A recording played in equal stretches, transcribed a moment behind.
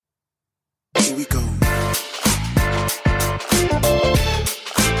Here we go.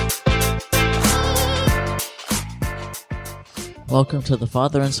 Welcome to the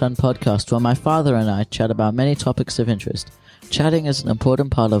Father and Son podcast, where my father and I chat about many topics of interest. Chatting is an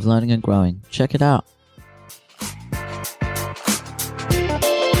important part of learning and growing. Check it out. Here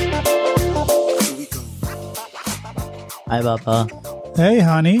we go. Hi, Baba. Hey,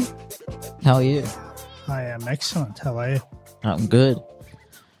 honey. How are you? I am excellent. How are you? I'm good.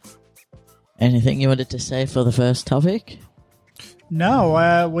 Anything you wanted to say for the first topic?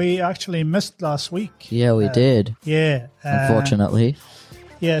 No, we actually missed last week. Yeah, we did. Yeah. Unfortunately.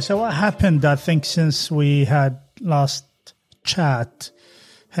 Yeah, so what happened, I think, since we had last chat,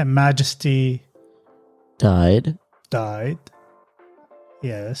 Her Majesty Died.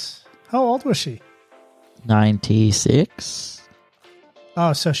 Yes. How old was she? 96.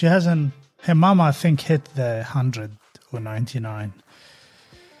 Oh, so she hasn't... Her mama, I think, hit the 100 or 99.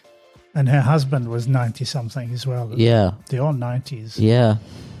 And her husband was 90-something as well. Yeah. They're all 90s. Yeah.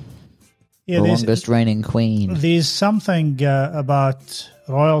 Yeah, The longest reigning queen. There's something about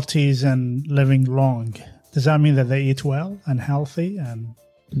royalties and living long. Does that mean that they eat well and healthy? And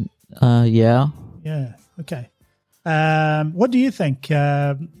Yeah. yeah, okay. What do you think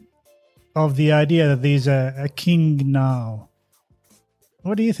of the idea that there's a king now?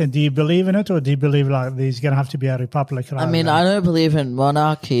 What do you think? Do you believe in it, or do you believe like there's going to have to be a republic? I mean, I don't believe in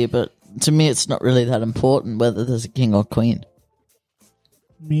monarchy, but to me it's not really that important whether there's a king or queen.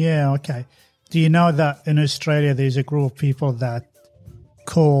 Yeah, okay. Do you know that in Australia there's a group of people that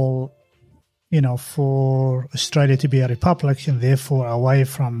call, for Australia to be a republic and therefore away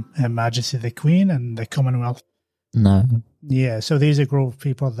from Her Majesty the Queen and the Commonwealth? No. Yeah, so there's a group of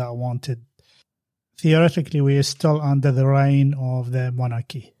people that wanted. Theoretically, we are still under the reign of the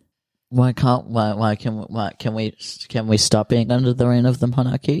monarchy. Why can we stop being under the reign of the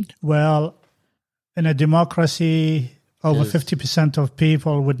monarchy? Well, in a democracy, over Yes. 50% of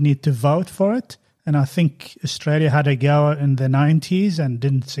people would need to vote for it. And I think Australia had a go in the 90s and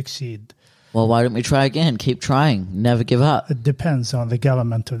didn't succeed. Well, why don't we try again? Keep trying. Never give up. It depends on the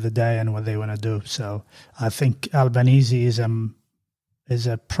government of the day and what they want to do. So I think Albanese is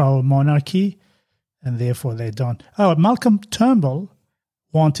a pro-monarchy, and therefore they don't. Oh, Malcolm Turnbull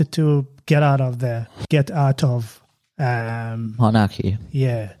wanted to get out of Monarchy.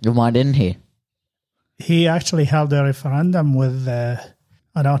 Yeah. Then why didn't he? He actually held a referendum with,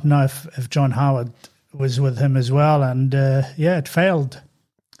 I don't know if John Howard was with him as well, and it failed.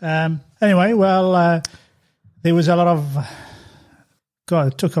 Anyway, well, there was a lot of,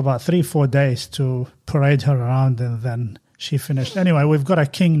 it took about 3-4 days to parade her around, and then she finished. Anyway, we've got a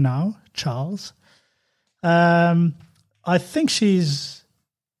king now, Charles. I think she's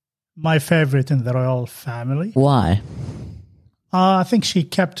my favorite in the royal family. Why? I think she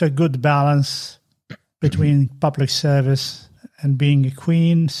kept a good balance between public service and being a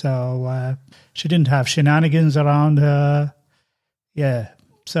queen, so she didn't have shenanigans around her. Yeah,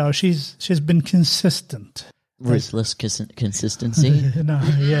 so she's been consistent. Ruthless consistency. No,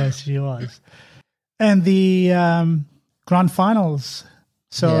 yes, she was. And the grand finals.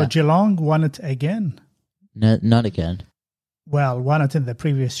 So Yeah. Geelong won it again. No, not again. Well, won it in the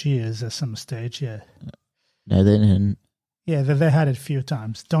previous years at some stage, yeah. No, they didn't. Yeah, they had it a few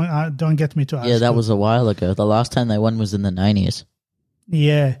times. Don't get me to ask. Yeah, that you. was a while ago. The last time they won was in the 90s.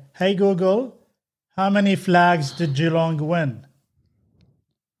 Yeah. Hey, Google, how many flags did Geelong win?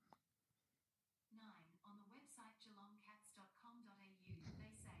 9. On the website geelongcats.com.au,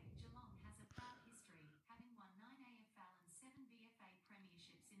 they say Geelong has a proud history, having won 9 AFL and 7 BFA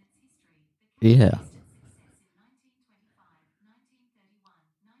premierships in its history. The Yeah. Cats tasted success in 1925, 1931,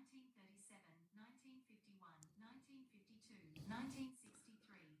 1937, 1951, 1952,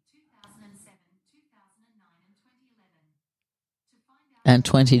 1963, 2007, 2009 and 2011. To find out And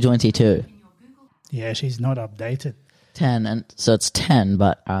 2022. in your Google app, Yeah, she's not updated. 10, and so it's 10,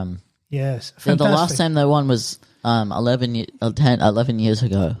 but Yes, the fantastic. last time they won was 11 years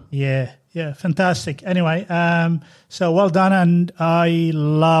ago. Yeah, fantastic. Anyway, so well done, and I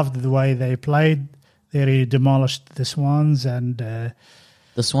loved the way they played. They really demolished the Swans, and The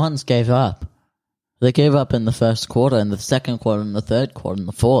Swans gave up. They gave up in the first quarter, in the second quarter, in the third quarter, in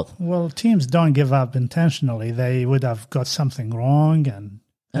the fourth. well, teams don't give up intentionally. They would have got something wrong, and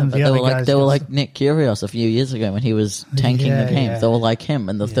But the they other were like guys they were got like Nick Kyrgios a few years ago when he was tanking Yeah, the game. yeah. They were like him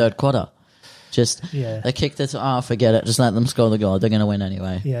in the third quarter. Just they kicked it. Forget it. Just let them score the goal. They're going to win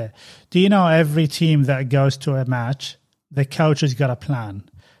anyway. Yeah. Do you know every team that goes to a match, the coach has got a plan?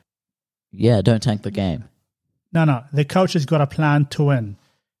 Yeah, don't tank the game. No. The coach has got a plan to win.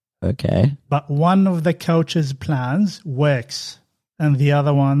 Okay. But one of the coach's plans works and the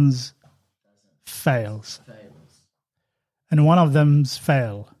other ones fails. And one of them's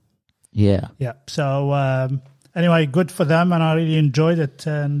fail. Yeah. Yeah. So anyway, good for them, and I really enjoyed it.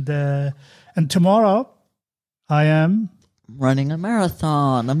 And tomorrow, I am Running a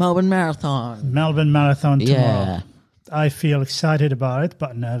marathon, a Melbourne Marathon. Melbourne Marathon tomorrow. Yeah. I feel excited about it,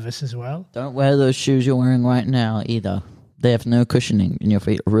 but nervous as well. Don't wear those shoes you're wearing right now either. They have no cushioning, and your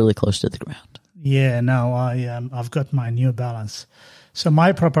feet are really close to the ground. Yeah, no, I've got my New Balance. So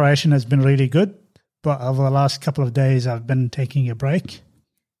my preparation has been really good, but over the last couple of days, I've been taking a break.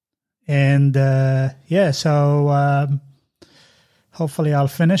 And so hopefully I'll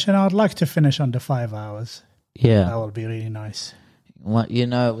finish, and I'd like to finish under 5 hours. Yeah. That will be really nice.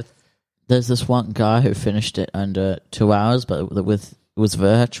 There's this one guy who finished it under 2 hours, but it was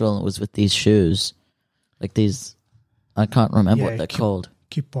virtual, and it was with these shoes. Like these, I can't remember what they're called.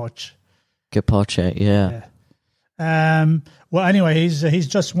 Kipoch. Capoche, yeah. Well, anyway, he's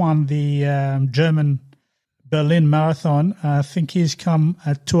just won the German Berlin Marathon. I think he's come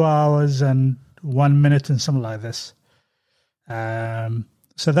at 2 hours and 1 minute and something like this.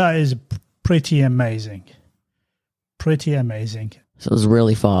 So that is pretty amazing. Pretty amazing. So it was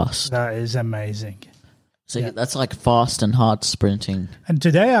really fast. That is amazing. So that's like fast and hard sprinting. And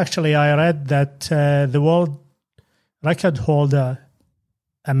today, actually, I read that the world record holder,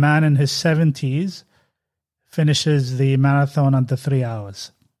 a man in his 70s, finishes the marathon under 3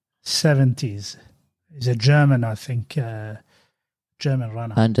 hours. 70s. He's a German, I think, German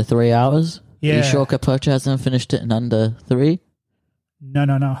runner. Under 3 hours? Yeah. You sure Capoche hasn't finished it in under 3? No,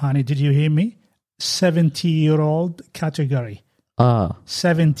 honey. Did you hear me? 70-year-old category. Oh.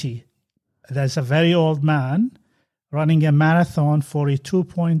 70. There's a very old man running a marathon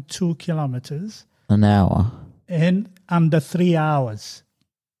 42.2 kilometers. An hour. In under 3 hours.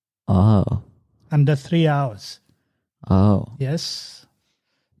 Oh. Under 3 hours. Oh. Yes.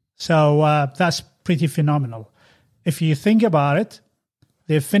 So that's pretty phenomenal. If you think about it,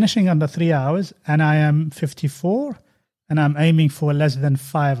 they're finishing under 3 hours, and I am 54, and I'm aiming for less than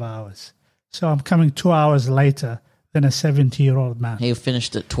 5 hours. So I'm coming 2 hours later than a 70-year-old man. He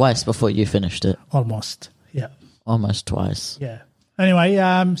finished it twice before you finished it. Almost, yeah. Almost twice. Yeah. Anyway,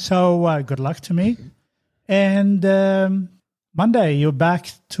 so good luck to me. And Monday, you're back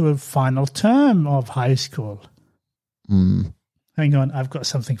to a final term of high school. Hang on, I've got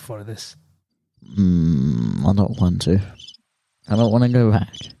something for this. I don't want to. I don't want to go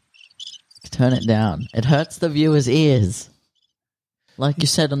back. Turn it down. It hurts the viewer's ears. Like you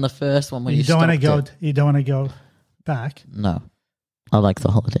said on the first one when you don't want to go. it. You don't want to go back. No, I like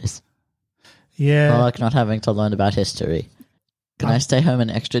the holidays. Yeah, I like not having to learn about history. Can I stay home an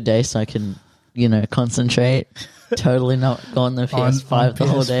extra day so I can, concentrate? Totally not go on the PS5 the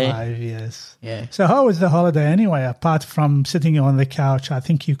whole day. Yes. Yeah. So how was the holiday anyway? Apart from sitting on the couch, I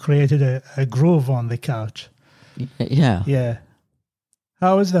think you created a groove on the couch. Yeah. Yeah.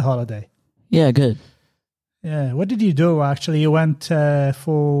 How was the holiday? Yeah, good. Yeah. What did you do, actually? You went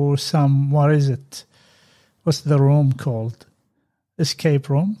for some, what is it? What's the room called? Escape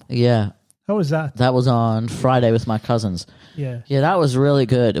room? Yeah. How was that? That was on Friday with my cousins. Yeah. Yeah, that was really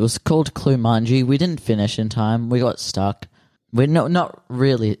good. It was called Klumanji. We didn't finish in time. We got stuck. Not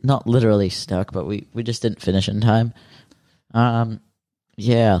literally stuck, but we just didn't finish in time.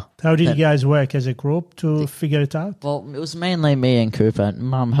 Yeah. How did you guys work as a group to figure it out? Well, it was mainly me and Cooper.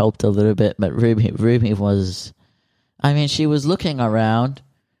 Mum helped a little bit, but Ruby was... she was looking around.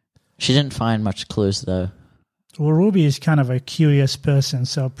 She didn't find much clues, though. Well, Ruby is kind of a curious person,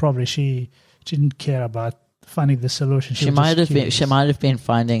 so probably she didn't care about finding the solution. She might have been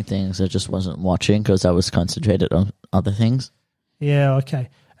finding things. I just wasn't watching because I was concentrated on other things. Yeah, okay.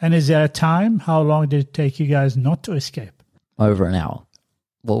 And is there a time? How long did it take you guys not to escape? Over an hour.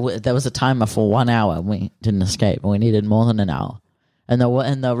 Well, there was a timer for 1 hour. We didn't escape. We needed more than an hour. And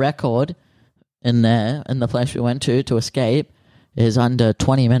the record in the place we went to escape is under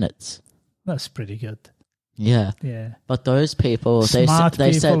 20 minutes. That's pretty good. Yeah. Yeah. But those people, they said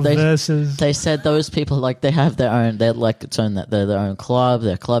those people, like, they have their own, they're like its own, they're their own club,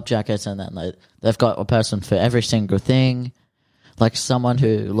 their club jackets, and then they've got a person for every single thing. Like someone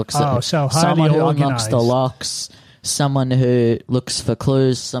who looks someone who unlocks the locks, someone who looks for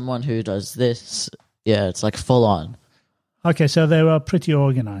clues, someone who does this. Yeah, it's like full on. Okay, so they were pretty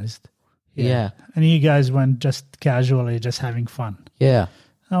organized. Yeah. And you guys went just casually, just having fun. Yeah.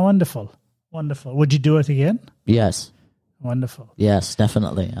 Oh, wonderful. Wonderful. Would you do it again? Yes. Wonderful. Yes,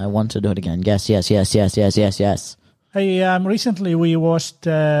 definitely. I want to do it again. Yes. Hey, recently we watched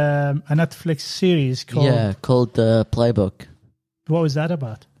a Netflix series called The Playbook. What was that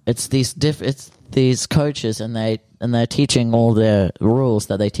about? It's these coaches, and they're teaching all their rules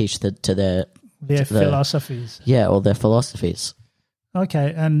that they teach to their Their philosophies. Yeah, or their philosophies.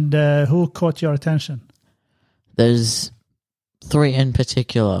 Okay, and who caught your attention? There's 3 in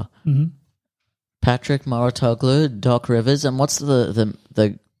particular. Mm-hmm. Patrick Mouratoglou, Doc Rivers, and what's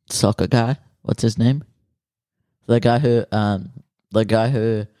the soccer guy? What's his name? The guy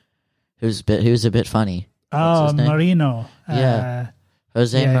who's a bit funny. Oh, Marino. Yeah.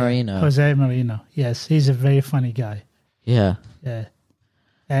 Jose Marino. Jose Marino. Yes, he's a very funny guy. Yeah. Yeah.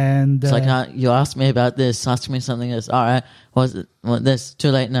 And it's like, you asked me about this, ask me something else. All right, this? Too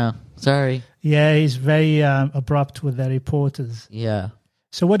late now. Sorry. Yeah, he's very abrupt with the reporters. Yeah.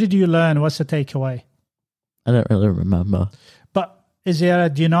 So what did you learn? What's the takeaway? I don't really remember. But is there a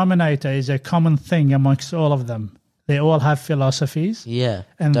denominator? Is there a common thing amongst all of them? They all have philosophies. Yeah.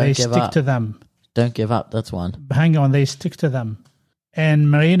 And they stick to them. Don't give up. That's one. Hang on, they stick to them.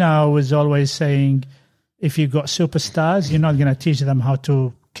 And Marino was always saying, if you've got superstars, you're not going to teach them how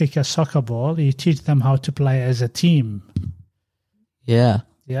to kick a soccer ball. You teach them how to play as a team. Yeah.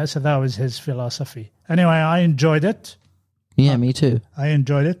 Yeah, so that was his philosophy. Anyway, I enjoyed it. Yeah, me too. I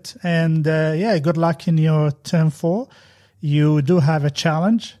enjoyed it. And good luck in your term 4. You do have a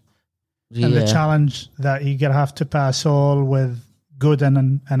challenge. Yeah. And the challenge that you're going to have to pass all with good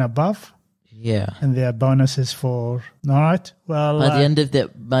and above. Yeah. And there are bonuses for, all right. Well, by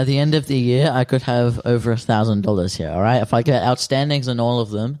the end of the year, I could have over $1,000 here. All right. If I get outstandings on all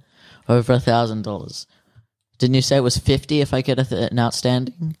of them, over $1,000. Didn't you say it was 50 if I get an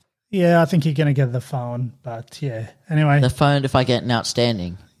outstanding? Yeah, I think you're going to get the phone, but yeah. Anyway. The phone if I get an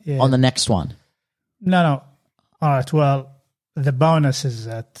outstanding on the next one. No. All right. Well, the bonus is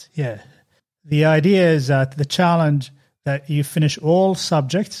that, the idea is that the challenge that you finish all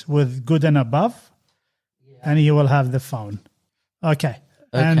subjects with good and above, and you will have the phone. Okay.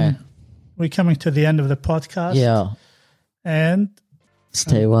 And we're coming to the end of the podcast. Yeah. And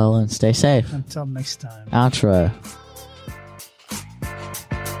stay well and stay safe. Until next time. Outro.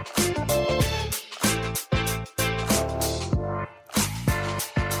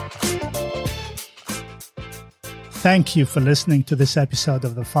 Thank you for listening to this episode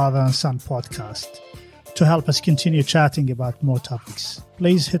of the Father and Son podcast. To help us continue chatting about more topics,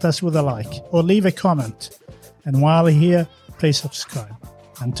 please hit us with a like or leave a comment. And while you're here, please subscribe.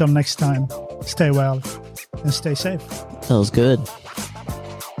 Until next time, stay well and stay safe. That was good.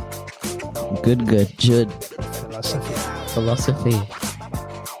 Good. Jude. Philosophy.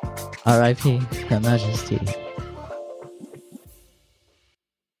 R.I.P. Her Majesty.